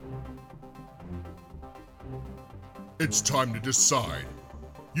It's time to decide.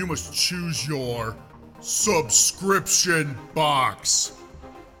 You must choose your subscription box.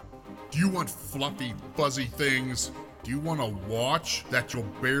 Do you want fluffy, fuzzy things? Do you want a watch that you'll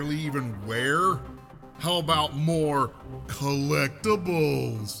barely even wear? How about more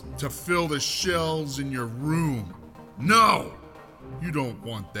collectibles to fill the shelves in your room? No! You don't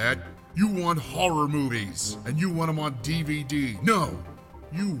want that. You want horror movies, and you want them on DVD. No!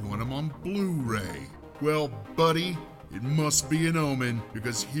 You want them on Blu-ray. Well, buddy, it must be an omen,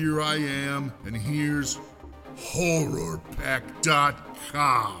 because here I am, and here's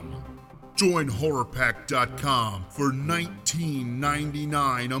HorrorPack.com. Join HorrorPack.com for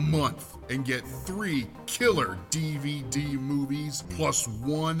 $19.99 a month and get 3 killer DVD movies plus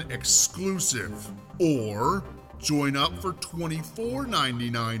 1 exclusive. Or join up for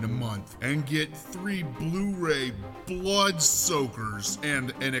 $24.99 a month and get 3 Blu-ray blood soakers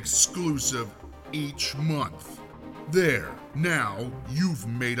and an exclusive each month. There, now you've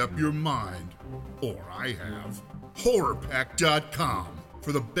made up your mind. Or I have. HorrorPack.com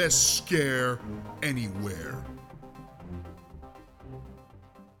for the best scare anywhere.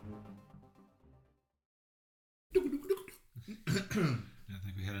 I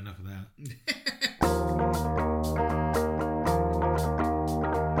think we had enough of that.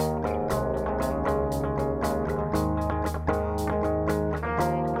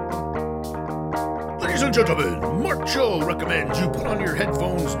 Ladies and gentlemen, Mark Cho recommends you put on your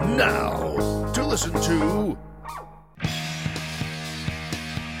headphones now to listen to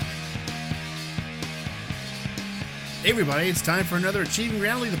Hey everybody, it's time for another Achieving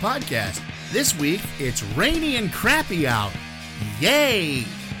Reality, the podcast. This week, it's rainy and crappy out. Yay!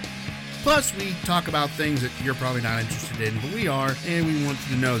 Plus, we talk about things that you're probably not interested in, but we are, and we want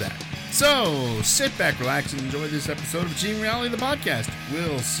you to know that. So, sit back, relax, and enjoy this episode of Achieving Reality, the podcast.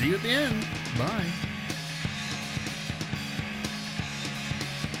 We'll see you at the end. Bye.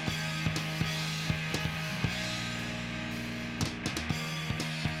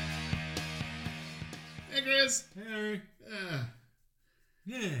 Hey, Chris. Hey.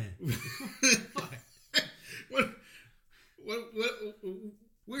 Yeah. What?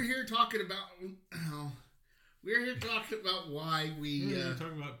 We're here talking about. We're here talking about why we. We're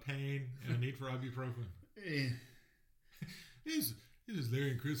talking about pain and a need for ibuprofen. This is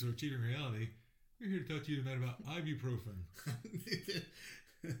Larry and Chris of Achieving Reality. We're here to talk to you tonight about ibuprofen.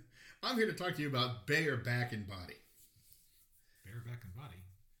 I'm here to talk to you about Bayer Back and Body. Bayer Back and Body.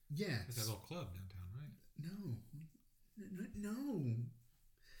 Yes. It's that little club downtown, right? No.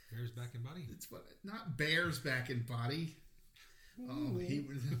 Bears Back and Body. It's what? Not Bears Back and Body. Oh, he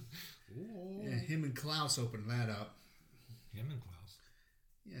was. Yeah, him and Klaus opened that up. Him and Klaus.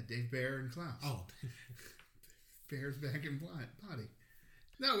 Yeah, Dave Bayer and Klaus. Oh. Bears Back and Body.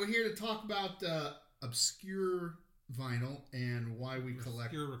 No, we're here to talk about obscure vinyl and why we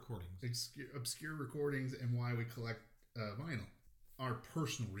collect obscure recordings. Obscure recordings and why we collect vinyl. Our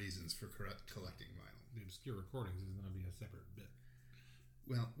personal reasons for collecting vinyl. The obscure recordings is going to be a separate bit.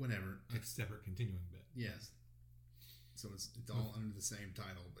 Well, whatever. It's a separate continuing bit. Yes. So it's all under the same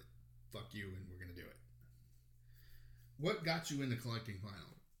title, but fuck you, and we're going to do it. What got you into collecting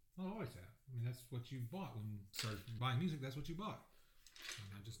vinyl? Well, I always have. I mean, that's what you bought when you started buying music. That's what you bought.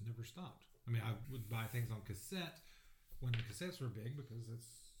 And I just never stopped. I mean, I would buy things on cassette when the cassettes were big because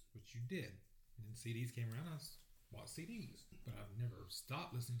that's what you did. And then CDs came around, I bought CDs. But I've never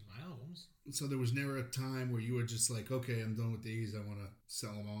stopped listening to my albums. So there was never a time where you were just like, okay, I'm done with these. I want to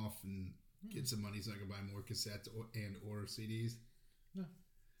sell them off and get some money so I can buy more cassettes or CDs? No.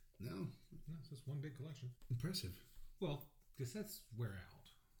 No? No, it's just one big collection. Impressive. Well, cassettes wear out.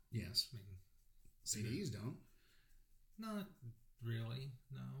 Yes. I mean, CDs don't. Not really,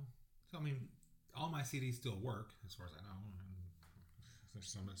 no. So, I mean, all my CDs still work, as far as I know. There's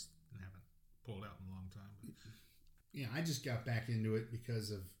some that I haven't pulled out in a long time. But. Yeah, I just got back into it because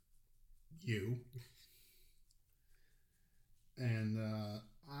of you. And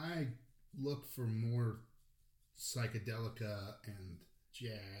I look for more psychedelica and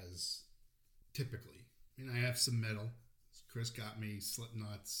jazz, typically. I mean, I have some metal. Chris got me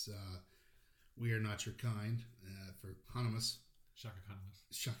Slipknot's We Are Not Your Kind for Honimus. Shaka Economist.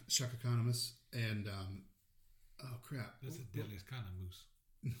 Shaka Economist. And, oh crap. That's the deadliest kind of moose.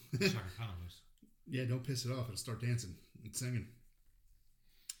 Shaka Economist. Yeah, don't piss it off. It'll start dancing and singing.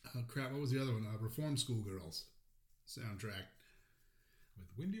 Oh crap, what was the other one? Reform Schoolgirls soundtrack.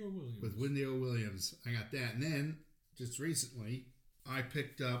 With Wendy O. Williams. With Wendy O. Williams. I got that. And then, just recently, I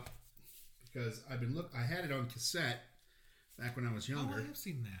picked up, because I had it on cassette back when I was younger. Oh, I have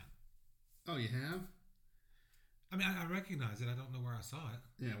seen that. Oh, you have? I mean, I recognize it. I don't know where I saw it.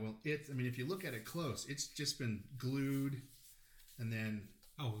 Yeah, well, if you look at it close, it's just been glued, and then...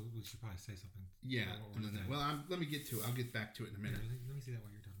 Oh, we should probably say something. Yeah. Let me get to it. I'll get back to it in a minute. Yeah, let me see that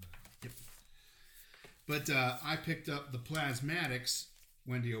while you're talking about it. Yep. But I picked up the Plasmatics,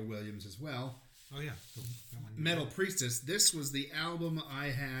 Wendy O. Williams as well. Oh, yeah. So, Metal Priestess. This was the album I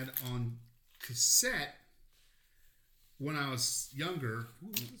had on cassette when I was younger.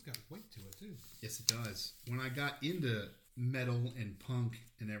 Ooh, it's got weight to it, too. Yes, it does. When I got into metal and punk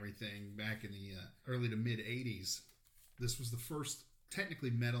and everything back in the early to mid 80s, this was the first technically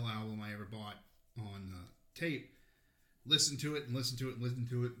metal album I ever bought on tape. Listened to it.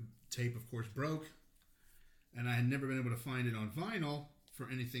 Tape, of course, broke. And I had never been able to find it on vinyl for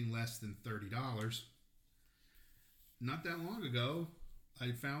anything less than $30. Not that long ago,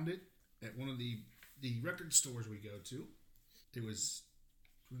 I found it at one of the record stores we go to. It was,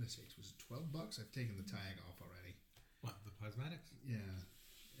 what did I say? Was it $12? I've taken the tag off already. What, the Plasmatics? Yeah.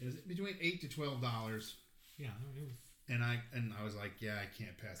 It was between $8 to $12. Yeah, it was... And I was like, yeah, I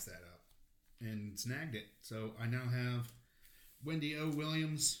can't pass that up. And snagged it. So I now have Wendy O.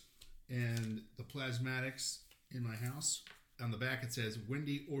 Williams and the Plasmatics in my house. On the back it says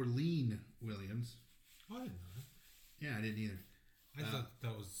Wendy Orlean Williams. Oh, I didn't know that. Yeah, I didn't either. I thought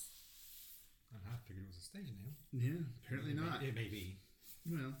that was... I figured it was a stage name. Yeah, apparently not. It may be.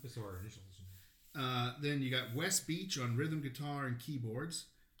 Well. Just our initials. Then you got Wes Beach on rhythm guitar and keyboards.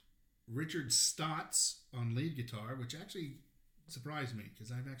 Richard Stotts on lead guitar, which actually surprised me because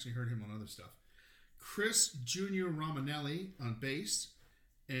I've actually heard him on other stuff. Chris Jr. Romanelli on bass,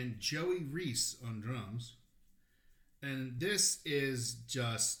 and Joey Reese on drums. And this is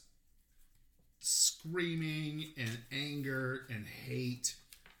just screaming and anger and hate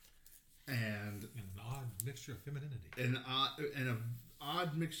and an odd mixture of femininity. And an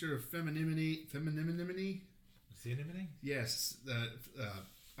odd mixture of femininity. Anemone? Yes,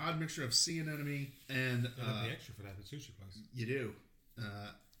 odd mixture of sea anemone and the extra for that at sushi place. You do. The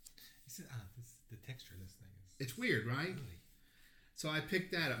texture of this thing is... It's weird, right? Really? So I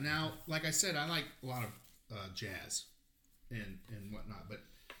picked that up. Now, like I said, I like a lot of jazz and whatnot, but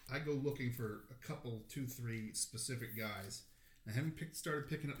I go looking for a couple, 2, 3 specific guys. I haven't started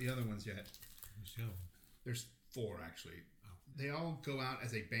picking up the other ones yet. There's 4 actually. Oh. They all go out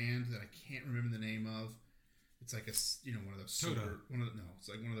as a band that I can't remember the name of. It's like one of those it's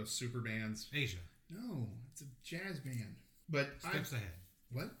like one of those super bands. Asia. No, it's a jazz band. But Steps Ahead.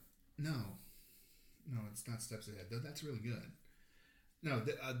 What? No, it's not Steps Ahead. That's really good. No,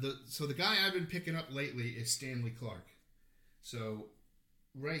 the guy I've been picking up lately is Stanley Clarke. So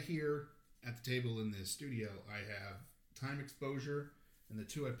right here at the table in the studio, I have Time Exposure and the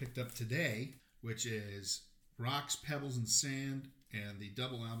 2 I picked up today, which is Rocks, Pebbles, and Sand, and the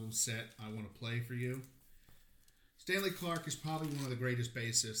double album set I Want to Play for You. Stanley Clarke is probably one of the greatest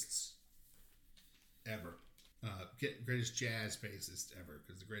bassists ever. Greatest jazz bassist ever,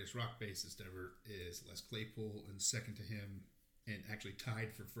 because the greatest rock bassist ever is Les Claypool, and second to him, and actually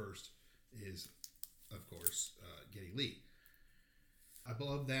tied for first, is, of course, Geddy Lee. I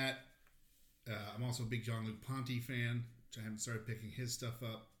love that. I'm also a big Jean-Luc Ponty fan, which I haven't started picking his stuff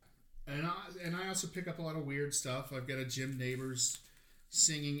up. And I also pick up a lot of weird stuff. I've got a Jim Nabors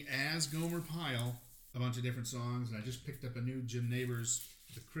singing as Gomer Pyle a bunch of different songs, and I just picked up a new Jim Nabors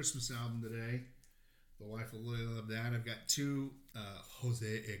the Christmas album today. The wife will really love that. I've got 2 Jose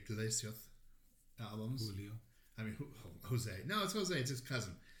Iglesias albums. Julio. I mean, Jose. No, it's Jose. It's his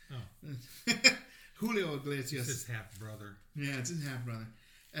cousin. Oh. Julio Iglesias. It's his half brother. Yeah, it's his half brother.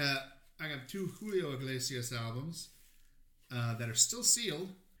 I got 2 Julio Iglesias albums that are still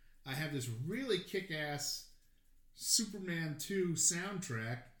sealed. I have this really kick-ass Superman 2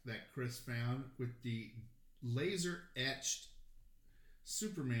 soundtrack that Chris found with the laser-etched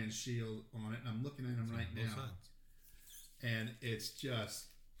Superman shield on it. I'm looking at him right now. And it's just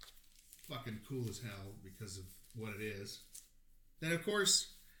fucking cool as hell because of what it is. Then, of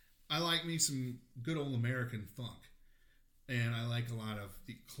course, I like me some good old American funk. And I like a lot of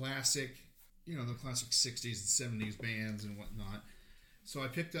the classic, the classic 60s and 70s bands and whatnot. So I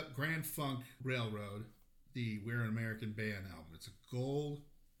picked up Grand Funk Railroad, the We're an American Band album. It's a gold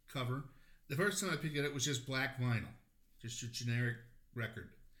cover. The first time I picked it up was just black vinyl, just your generic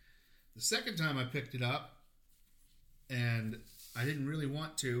record. The second time I picked it up, and I didn't really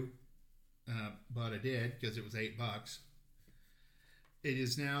want to, but I did because it was $8. It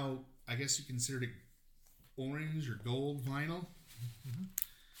is now, I guess you consider it orange or gold vinyl,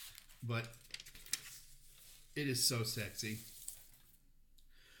 but it is so sexy.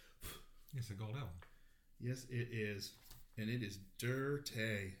 It's a gold album. Yes, it is. And it is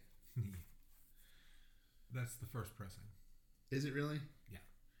dirty. That's the first pressing. Is it really? Yeah.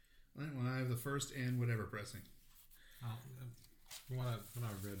 All right, well, I have the first and whatever pressing. From what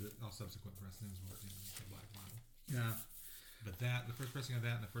I've read, all subsequent pressings were in the black vinyl. Yeah. But the first pressing of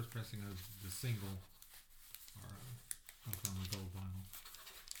that and the first pressing of the single are both on the gold vinyl.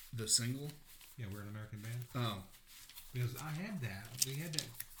 The single? Yeah, we're an American band. Oh. Because I had that. We had that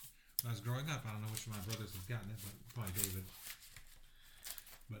when I was growing up. I don't know which of my brothers has gotten it, but probably David.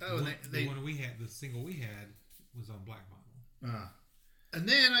 But the one we had, the single we had, was on black vinyl. And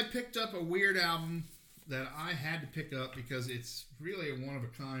then I picked up a weird album that I had to pick up because it's really a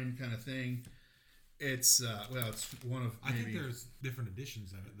one-of-a-kind kind of thing. It's, it's one of I think there's different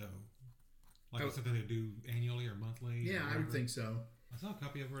editions of it, though. Like it's something they do annually or monthly. Yeah, I would think so. I saw a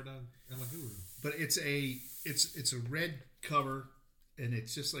copy of it at El Guru. But it's a red cover, and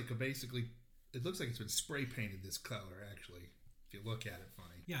it's just like basically, it looks like it's been spray painted this color, actually, if you look at it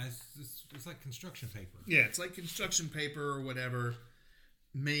funny. Yeah, it's like construction paper. Yeah, it's like construction paper or whatever,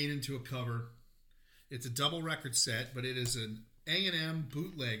 made into a cover. It's a double record set, but it is an A&M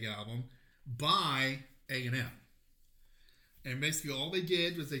bootleg album by A&M. And basically all they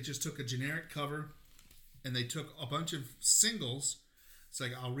did was they just took a generic cover and they took a bunch of singles. It's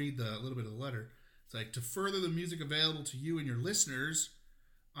like, I'll read a little bit of the letter. It's like, to further the music available to you and your listeners,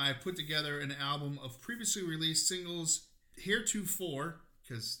 I have put together an album of previously released singles heretofore,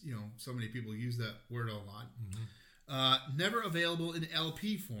 because, so many people use that word a lot, never available in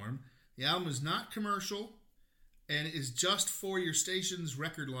LP form. The album is not commercial and is just for your station's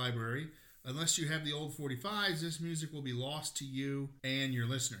record library. Unless you have the old 45s, this music will be lost to you and your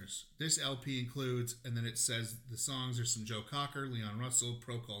listeners. This LP includes, and then it says the songs are some Joe Cocker, Leon Russell,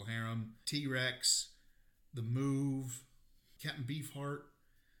 Procol Harum, T-Rex, The Move, Captain Beefheart,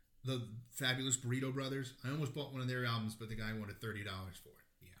 the Fabulous Burrito Brothers. I almost bought one of their albums, but the guy wanted $30 for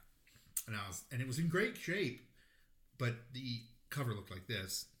it. Yeah. And it was in great shape, but the cover looked like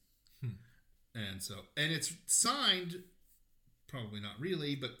this. And it's signed, probably not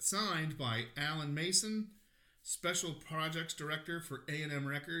really, but signed by Alan Mason, Special Projects Director for A&M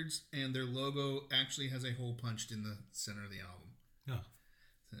Records, and their logo actually has a hole punched in the center of the album. Oh.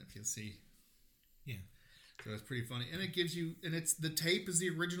 So if you'll see. Yeah. So it's pretty funny. And it gives you, and it's, the tape is the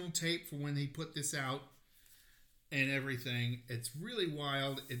original tape for when they put this out and everything. It's really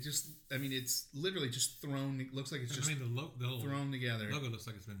wild. It's literally just thrown, it looks like it's just the thrown together. Logo looks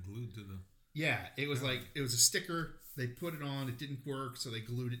like it's been glued to the... Yeah, it was like, it was a sticker. They put it on. It didn't work, so they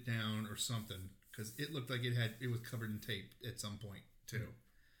glued it down or something. Because it looked like it was covered in tape at some point, too.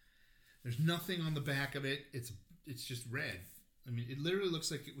 There's nothing on the back of it. It's just red. I mean, it literally looks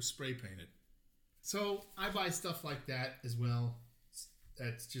like it was spray painted. So, I buy stuff like that as well.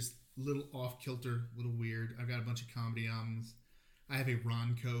 That's just a little off-kilter, a little weird. I've got a bunch of comedy albums. I have a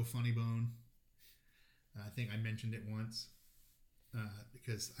Ronco Funny Bone. I think I mentioned it once.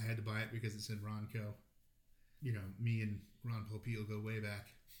 Because I had to buy it because it said Ronco. Me and Ron Popeil go way back.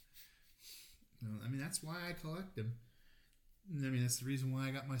 That's why I collect them. That's the reason why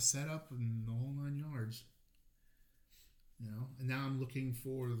I got my setup and the whole 9 yards. And now I'm looking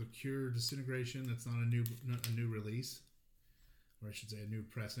for the Cure Disintegration. That's not a new release, or I should say a new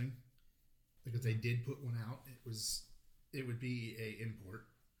pressing, because they did put one out. It would be a import.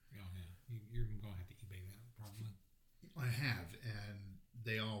 Oh yeah, you're gonna have to eBay that probably. I have, and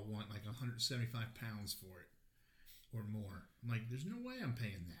they all want like 175 pounds for it or more. I'm like, there's no way I'm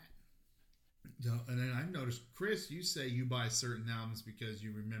paying that. And then I've noticed, Chris, you say you buy certain albums because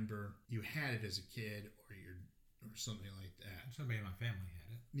you remember you had it as a kid or something like that. Somebody in my family had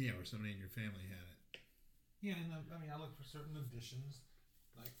it. Yeah, or somebody in your family had it. Yeah, and I look for certain editions,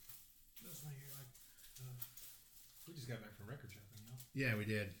 like this one here. We just got back from record shopping, Yeah, we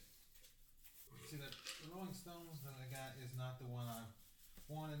did. See, the Rolling Stones that I got is not the one I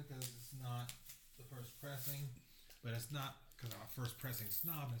wanted because it's not the first pressing, but it's not because I'm a first pressing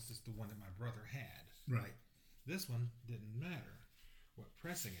snob. It's just the one that my brother had. Right. This one didn't matter what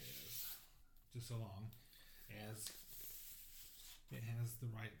pressing it is, just so long as it has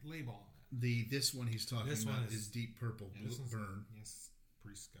the right label on it. This one he's talking about is Deep Purple Burn. Yes,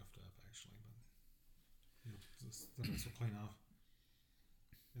 pretty scuffed up actually, but this will clean off.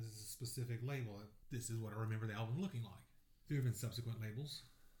 This is a specific label. This is what I remember the album looking like. There have been subsequent labels.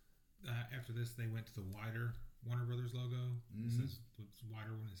 After this, they went to the wider Warner Brothers logo. It says it's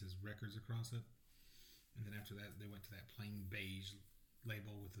wider one. It says records across it. And then after that, they went to that plain beige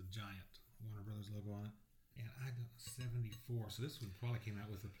label with the giant Warner Brothers logo on it. And I got 74. So this one probably came out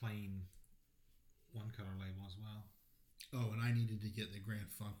with a plain one color label as well. Oh, and I needed to get the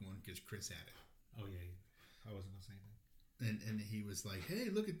Grand Funk one because Chris had it. Oh yeah, I wasn't gonna say anything. And he was like, "Hey,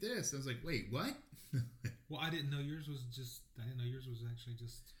 look at this." I was like, "Wait, what?" Well, I didn't know yours was actually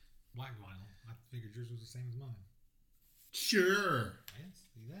just black vinyl. I figured yours was the same as mine. Sure. I didn't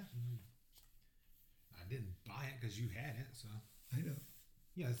see that. I didn't buy it because you had it, so. I know.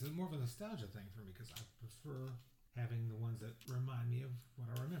 Yeah, it's more of a nostalgia thing for me because I prefer having the ones that remind me of what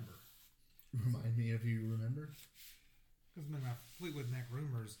I remember. Remind me if you remember. Because my Fleetwood Mac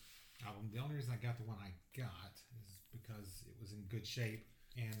Rumors album, the only reason I got the one I got is because it was in good shape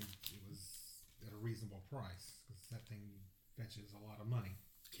and it was at a reasonable price. Because that thing fetches a lot of money.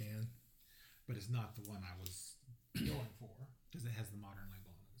 Can. But it's not the one I was going for because it has the modern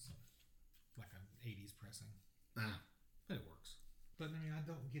label on it. So it's like an 80s pressing. Ah. But it works. But I mean, I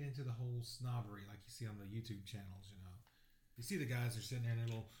don't get into the whole snobbery like you see on the YouTube channels, you know. You see the guys are sitting there in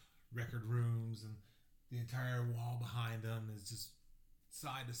their little record rooms and the entire wall behind them is just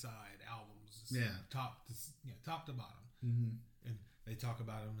side to side albums. Yeah. Top to bottom. Mm-hmm. And they talk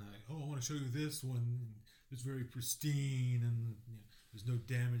about them like, oh, I want to show you this one. It's very pristine and there's no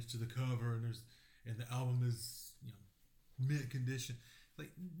damage to the cover and the album is mint condition.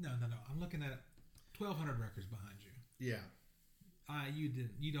 Like no. I'm looking at 1,200 records behind you. Yeah.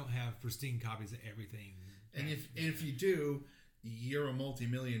 You don't have pristine copies of everything. And if you do, you're a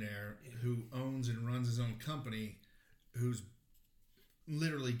multimillionaire who owns and runs his own company, who's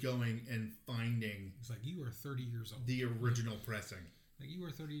literally going and finding. It's like you are 30 years old. The original pressing. Like you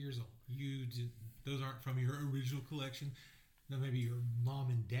are 30 years old. Those aren't from your original collection. Now maybe your mom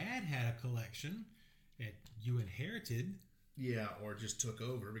and dad had a collection that you inherited. Yeah, or just took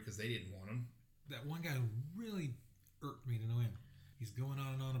over because they didn't want them. That one guy really irked me to no end. He's going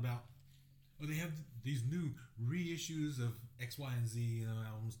on and on about, they have these new reissues of X, Y, and Z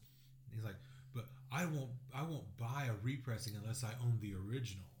albums. He's like, but I won't buy a repressing unless I own the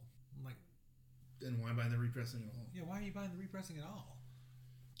original. I'm like, then why buy the repressing at all? Yeah, why are you buying the repressing at all?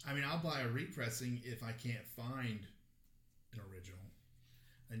 I mean, I'll buy a repressing if I can't find an original.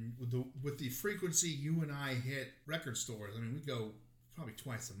 And with the frequency you and I hit record stores, I mean, we go probably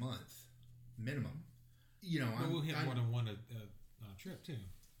twice a month, minimum. We'll hit more than one a trip too.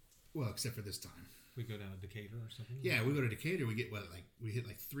 Well, except for this time. We go down to Decatur or something. Yeah, we go to Decatur. We get we hit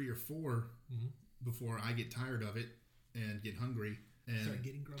like 3 or 4 before I get tired of it and get hungry and start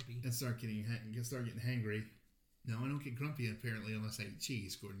getting grumpy and start getting hangry. No, I don't get grumpy apparently unless I eat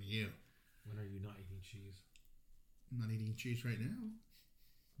cheese, according to you. When are you not eating cheese? I'm not eating cheese right now.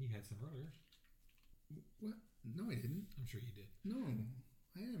 You had some earlier. What? No, I didn't. I'm sure you did. No,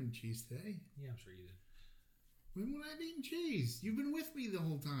 I haven't cheese today. Yeah, I'm sure you did. When would I have eaten cheese? You've been with me the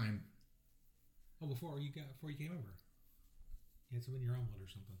whole time. Oh, before you came over. You had some in your omelet or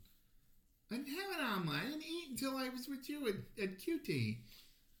something. I didn't have an omelet. I didn't eat until I was with you at QT.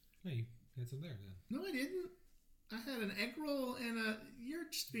 No, you had some there then. No, I didn't. I had an egg roll and you're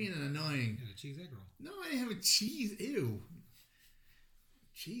just being annoying. You had a cheese egg roll. No, I didn't have a cheese. Ew.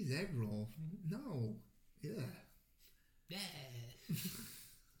 Cheese egg roll? Mm-hmm. No. Yeah.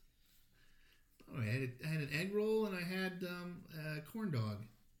 Oh, I had an egg roll and I had a corn dog.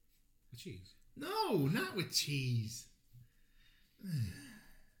 With cheese? No, not with cheese.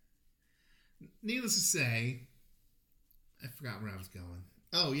 Needless to say, I forgot where I was going.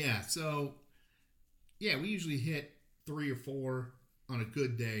 Oh, yeah. So, yeah, we usually hit 3 or 4 on a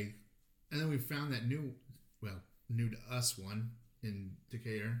good day. And then we found that new to us one in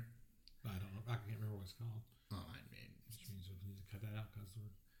Decatur. I don't know. I can't remember what it's called. Oh, I mean. Which means we need to cut that out because we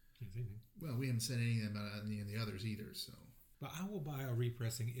can't say anything. Well, we haven't said anything about any of the others either, so. But I will buy a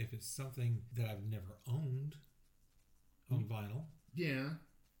repressing if it's something that I've never owned on vinyl. Yeah.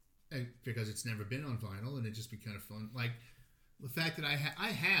 Because it's never been on vinyl and it'd just be kind of fun. Like the fact that I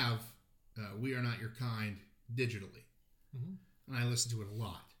have We Are Not Your Kind digitally. Mm-hmm. And I listen to it a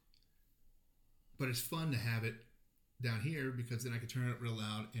lot. But it's fun to have it down here because then I can turn it up real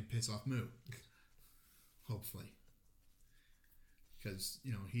loud and piss off Moo. Hopefully. Because,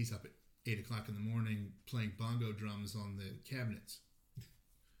 he's up at 8 o'clock in the morning playing bongo drums on the cabinets.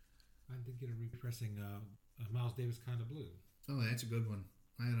 I did get a repressing Miles Davis Kind of Blue. Oh, that's a good one.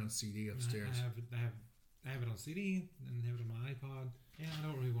 I had it on CD upstairs. I have it on CD and have it on my iPod. And I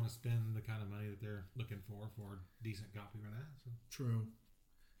don't really want to spend the kind of money that they're looking for a decent copy of that. So. True.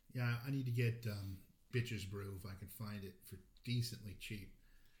 Yeah, I need to get Bitches Brew if I can find it for decently cheap.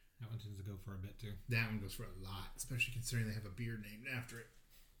 That one tends to go for a bit too. That one goes for a lot, especially considering they have a beer named after it.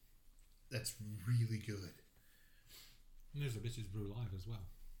 That's really good. And there's a Bitches Brew Live as well.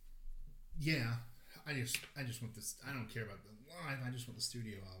 Yeah, I just want this. I don't care about the live. I just want the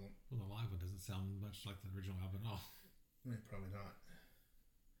studio album. Well, the live one doesn't sound much like the original album at all. Probably not.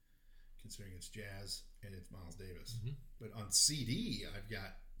 considering it's jazz and it's Miles Davis. Mm-hmm. But on CD, I've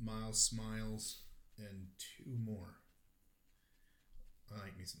got Miles Smiles and 2 more. I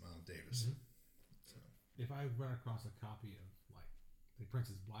like me some Miles Davis. Mm-hmm. So. If I run across a copy of like the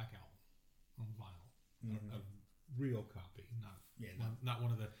Prince's Black Album on vinyl, a real copy, not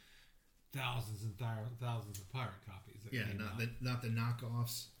one of the thousands and thousands of pirate copies. That came out. Not the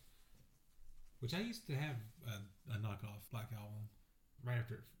knockoffs. Which I used to have a knockoff Black Album. Right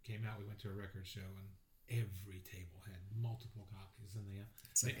after it came out, we went to a record show and every table had multiple copies, and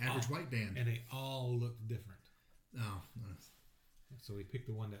it's like Average White Band, and they all looked different. Oh, nice. So we picked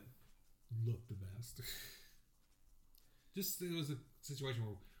the one that looked the best. It was a situation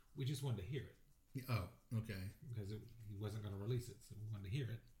where we just wanted to hear it. Oh, okay. Because he wasn't going to release it, so we wanted to hear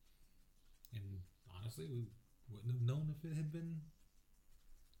it. And honestly, we wouldn't have known if it had been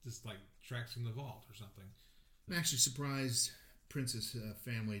just like tracks from the vault or something. I'm actually surprised Prince's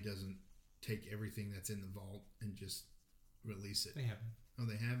family doesn't take everything that's in the vault and just release it. They haven't. Oh,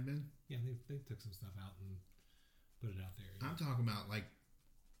 they have been? Yeah, they took some stuff out and put it out there. Yeah. I'm talking about like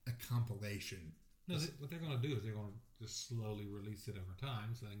a compilation. No, what they're going to do is they're going to just slowly release it over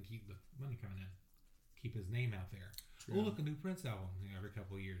time so they can keep the money coming in. Keep his name out there. True. Oh, look, a new Prince album every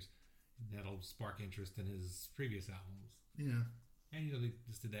couple of years. And that'll spark interest in his previous albums. Yeah. And, they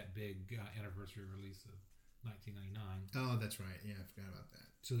just did that big anniversary release of 1999. Oh, that's right. Yeah, I forgot about that.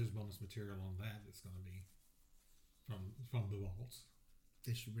 So there's bonus material on that that's going to be from the vaults.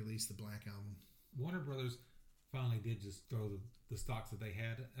 They should release the Black Album. Warner Brothers finally did just throw the stocks that they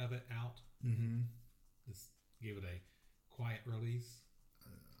had of it out. Mm-hmm. Just give it a quiet release.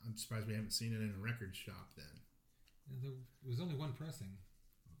 I'm surprised we haven't seen it in a record shop then. And there was only one pressing.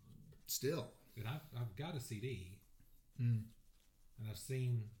 Still. And I've got a CD. Mm. And I've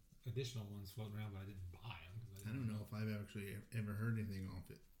seen additional ones floating around, but I didn't buy them. I don't know if I've actually ever heard anything off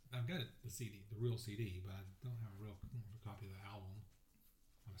it. I've got the CD, the real CD, but I don't have a real copy of the album.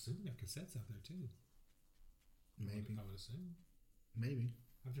 I'm assuming they have cassettes out there too. Maybe. I would assume. Maybe.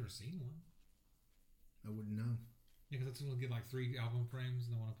 I've never seen one. I wouldn't know. Yeah, because that's going to get like 3 album frames,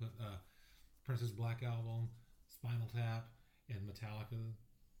 and I want to put Prince's Black Album, Spinal Tap, and Metallica.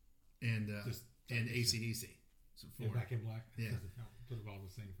 And AC/DC. So 4. And Back in Black. Yeah. Put it all in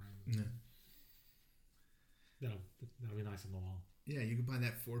the same frame. Yeah. That'll be nice on the wall. Yeah, you can buy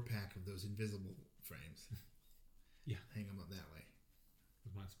that 4-pack of those invisible frames. Yeah. Hang them up that way.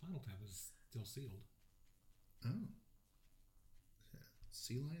 But my Spinal Tap is still sealed. Oh.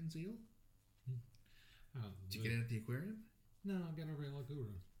 Sea lion seal? Did you get it at the aquarium? No, I got it over at La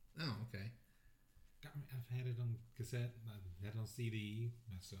Guru. Oh, okay. I've had it on cassette. I've had it on CD.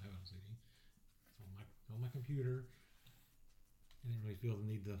 I still have it on CD. It's on my computer. I didn't really feel the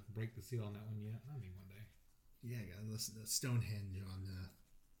need to break the seal on that one yet. I mean, one day. Yeah, I gotta listen to Stonehenge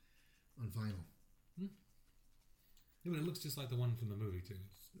on vinyl. Yeah, but it looks just like the one from the movie too.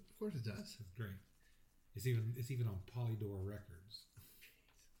 Of course it does. It's great. It's even on Polydor Records.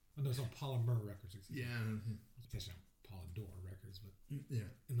 Oh, no, it's on Polymer Records. Yeah. It's actually on Polydor Records, but yeah,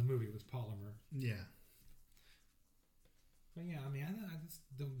 in the movie it was Polymer. Yeah. But yeah, I mean, I just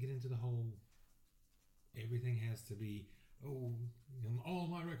don't get into the whole everything has to be, all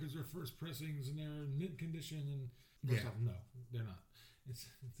my records are first pressings and they're in mint condition. And first off, no, they're not. It's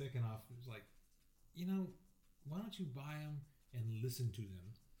second off, it's like, why don't you buy them and listen to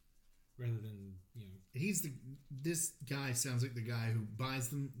them rather than, this guy sounds like the guy who buys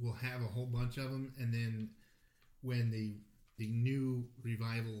them, will have a whole bunch of them, and then when the new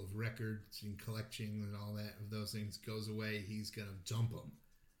revival of records and collection and all that of those things goes away, he's gonna dump them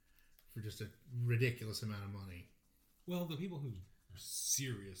for just a ridiculous amount of money. Well, the people who are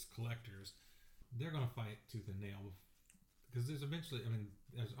serious collectors, they're gonna fight tooth and nail because there's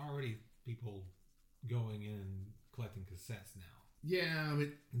already people going in and collecting cassettes now. Yeah, but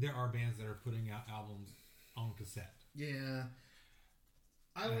there are bands that are putting out albums on cassette. Yeah.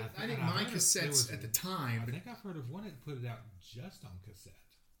 I think my cassettes at the time... I think I've heard of one that put it out just on cassette.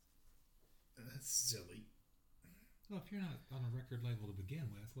 That's silly. Well, if you're not on a record label to begin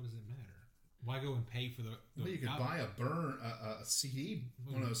with, what does it matter? Why go and pay for the well, you could buy a CD,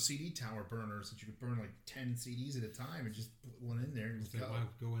 one of those CD tower burners that you could burn like 10 CDs at a time and just put one in there and just go. Why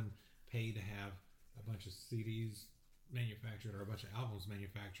go and pay to have a bunch of CDs manufactured or a bunch of albums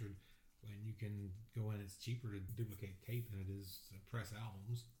manufactured when you can go in? It's cheaper to duplicate tape than it is to press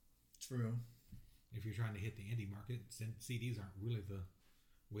albums. True. If you're trying to hit the indie market, CDs aren't really the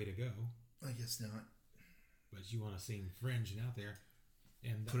way to go. I guess not. But you want to seem fringe and out there,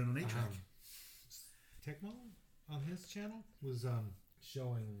 and put it on 8-track. Techno on his channel was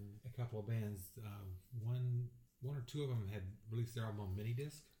showing a couple of bands. One or two of them had released their album on mini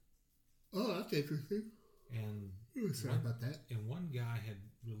disc. Oh, that's interesting. And Sorry about that. And one guy had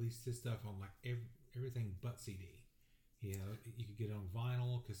released his stuff on like everything but CD. You could get it on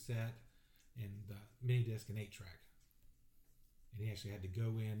vinyl, cassette, and mini disc and 8-track. And he actually had to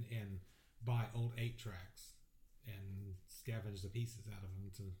go in and buy old 8-tracks and scavenge the pieces out of them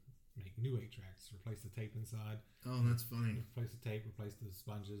to make new 8-tracks, replace the tape inside. Oh, that's funny. Replace the tape, replace the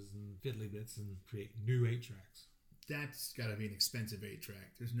sponges and fiddly bits, and create new 8-tracks. That's got to be an expensive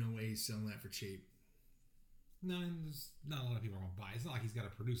 8-track. There's no way he's selling that for cheap. No, there's not a lot of people are going to buy it. It's not like he's got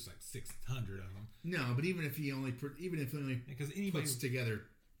to produce like 600 of them. No, but even if he only because anybody puts together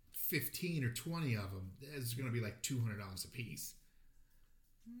 15 or 20 of them, it's going to be like $200 a piece.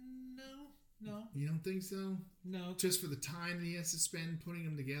 No. You don't think so? No. Just for the time that he has to spend putting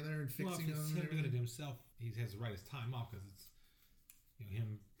them together and fixing them. Well, if he's him doing it himself, he has to write his time off because it's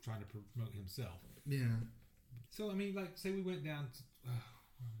him trying to promote himself. Yeah. So I mean, like, say we went down to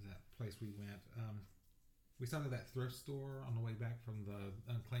where was that place we went? We started that thrift store on the way back from the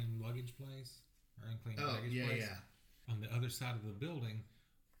unclaimed luggage place or unclaimed luggage place. Yeah. On the other side of the building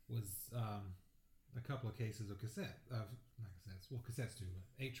was a couple of cases of cassettes too,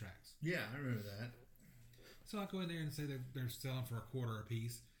 8-tracks. Yeah, I remember that. So I go in there and say that they're selling for $0.25 a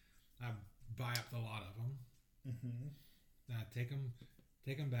piece. I buy up a lot of them. Mm-hmm. I take them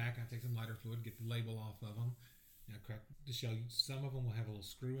back. I take some lighter fluid, get the label off of them. Crack the shell. Some of them will have a little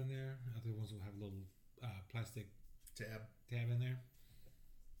screw in there. Other ones will have a little plastic tab in there.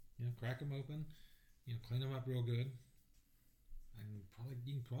 Crack them open. Clean them up real good. And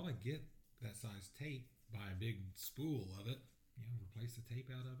you can probably get that size tape, buy a big spool of it. Replace the tape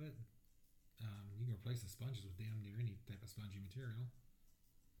out of it. You can replace the sponges with damn near any type of spongy material.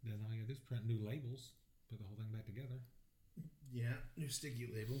 Then all you gotta do is print new labels, put the whole thing back together. Yeah, new sticky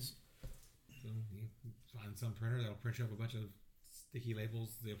labels. So you find some printer that'll print you up a bunch of sticky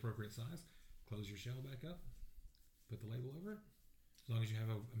labels the appropriate size. Close your shell back up. Put the label over it. As long as you have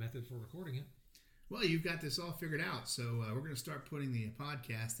a method for recording it. Well, you've got this all figured out. So we're going to start putting the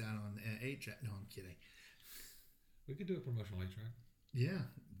podcast out on 8-track. No, I'm kidding. We could do a promotional 8-track. Yeah,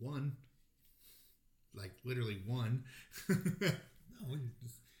 one. Like literally one. No, all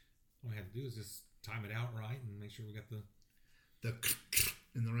we have to do is just time it out right and make sure we got the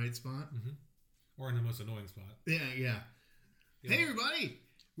in the right spot. Mm-hmm. Or in the most annoying spot. Yeah. Hey, everybody,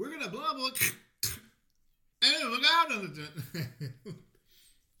 we're going to blah, blah. Hey, look out on the...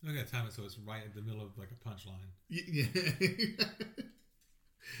 I got to time it so it's right in the middle of like a punchline. Yeah.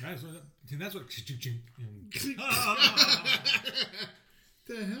 That's what.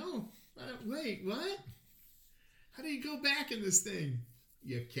 The hell? Wait, what? How do you go back in this thing?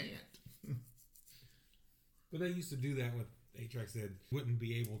 You can't. But they used to do that with 8-tracks that wouldn't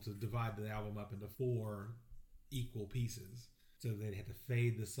be able to divide the album up into 4 equal pieces. So they'd have to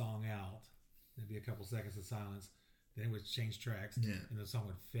fade the song out. There'd be a couple seconds of silence. Then it would change tracks, and the song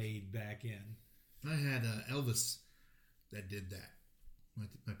would fade back in. I had Elvis that did that.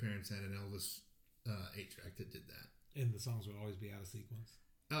 My parents had an Elvis 8-track that did that. And the songs would always be out of sequence.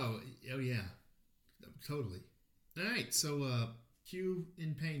 Oh yeah. Totally. All right, so cue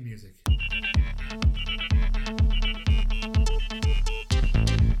In Pain music.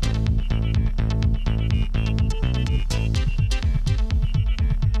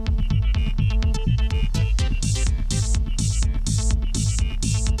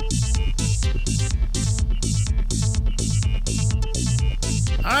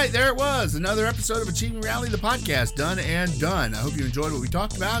 All right, there it was. Another episode of Achieving Reality, the podcast, done and done. I hope you enjoyed what we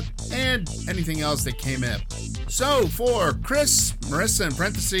talked about and anything else that came up. So for Chris, Marissa in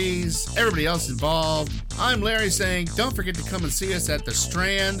parentheses, everybody else involved, I'm Larry saying don't forget to come and see us at The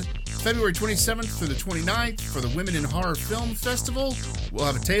Strand, February 27th through the 29th for the Women in Horror Film Festival. We'll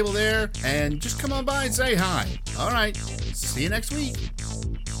have a table there, and just come on by and say hi. All right, see you next week.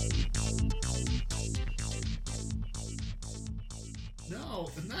 No,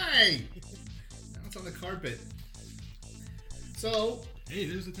 hey! Now it's on the carpet. So... Hey,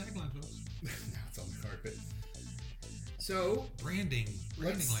 there's the tagline, folks. Now it's on the carpet. So... Branding,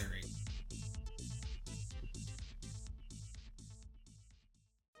 Larry.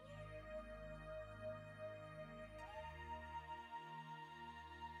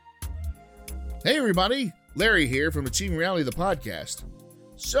 Hey everybody, Larry here from Achieving Reality, the podcast.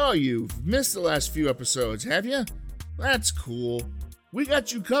 So you've missed the last few episodes, have you? That's cool. We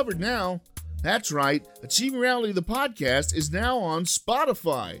got you covered now. That's right, Achieving Reality, the podcast is now on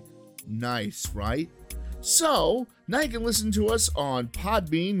Spotify. Nice, right? So, now you can listen to us on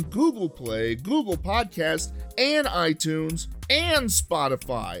Podbean, Google Play, Google Podcast, and iTunes, and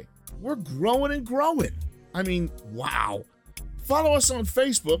Spotify. We're growing and growing. I mean, wow. Follow us on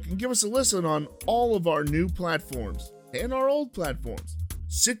Facebook and give us a listen on all of our new platforms and our old platforms.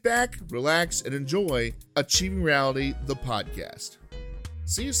 Sit back, relax, and enjoy Achieving Reality, the podcast.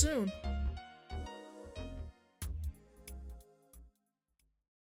 See you soon.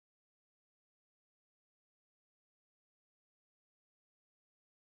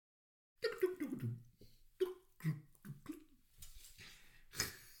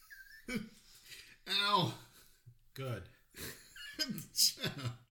 Ow. Good.